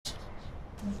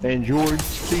And George,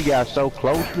 she got so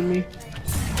close to me.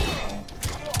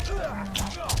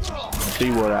 See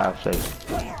what I say.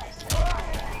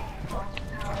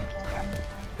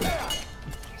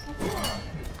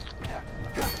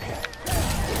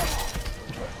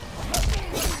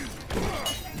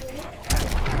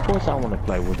 Of course I want to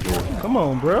play with George. Come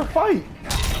on, bro, fight.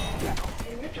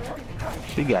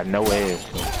 She got no ass.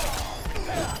 So.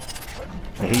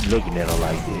 And he looking at her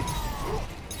like this.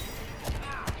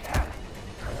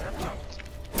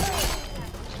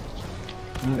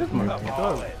 This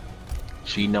motherfucker.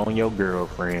 She knowing your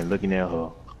girlfriend, looking at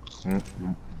her.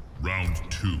 Round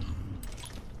 2.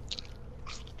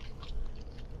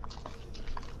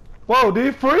 Whoa, did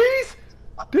he freeze?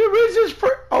 Did Rich just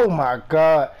freeze? Oh my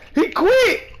god. He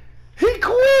quit! He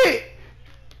quit!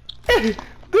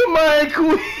 The man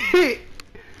quit!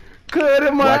 Cut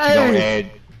him my ass.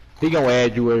 He gonna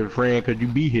add you as a friend cause you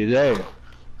beat his ass.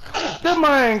 That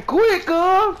man quit,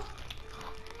 cuz.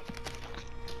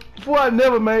 Before I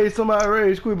never made somebody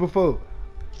rage quit before.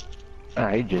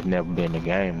 He just never been in the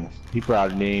game. He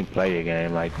probably didn't even play a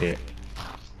game like that.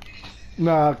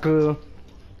 Nah, cuz.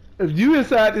 If you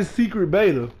inside this secret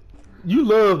beta, you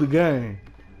love the game.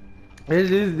 It's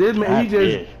just, this man,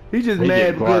 he just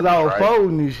mad because I was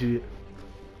folding this shit.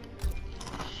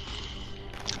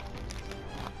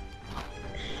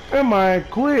 That man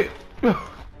quit.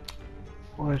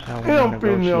 Boys, I Him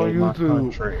putting me on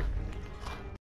YouTube.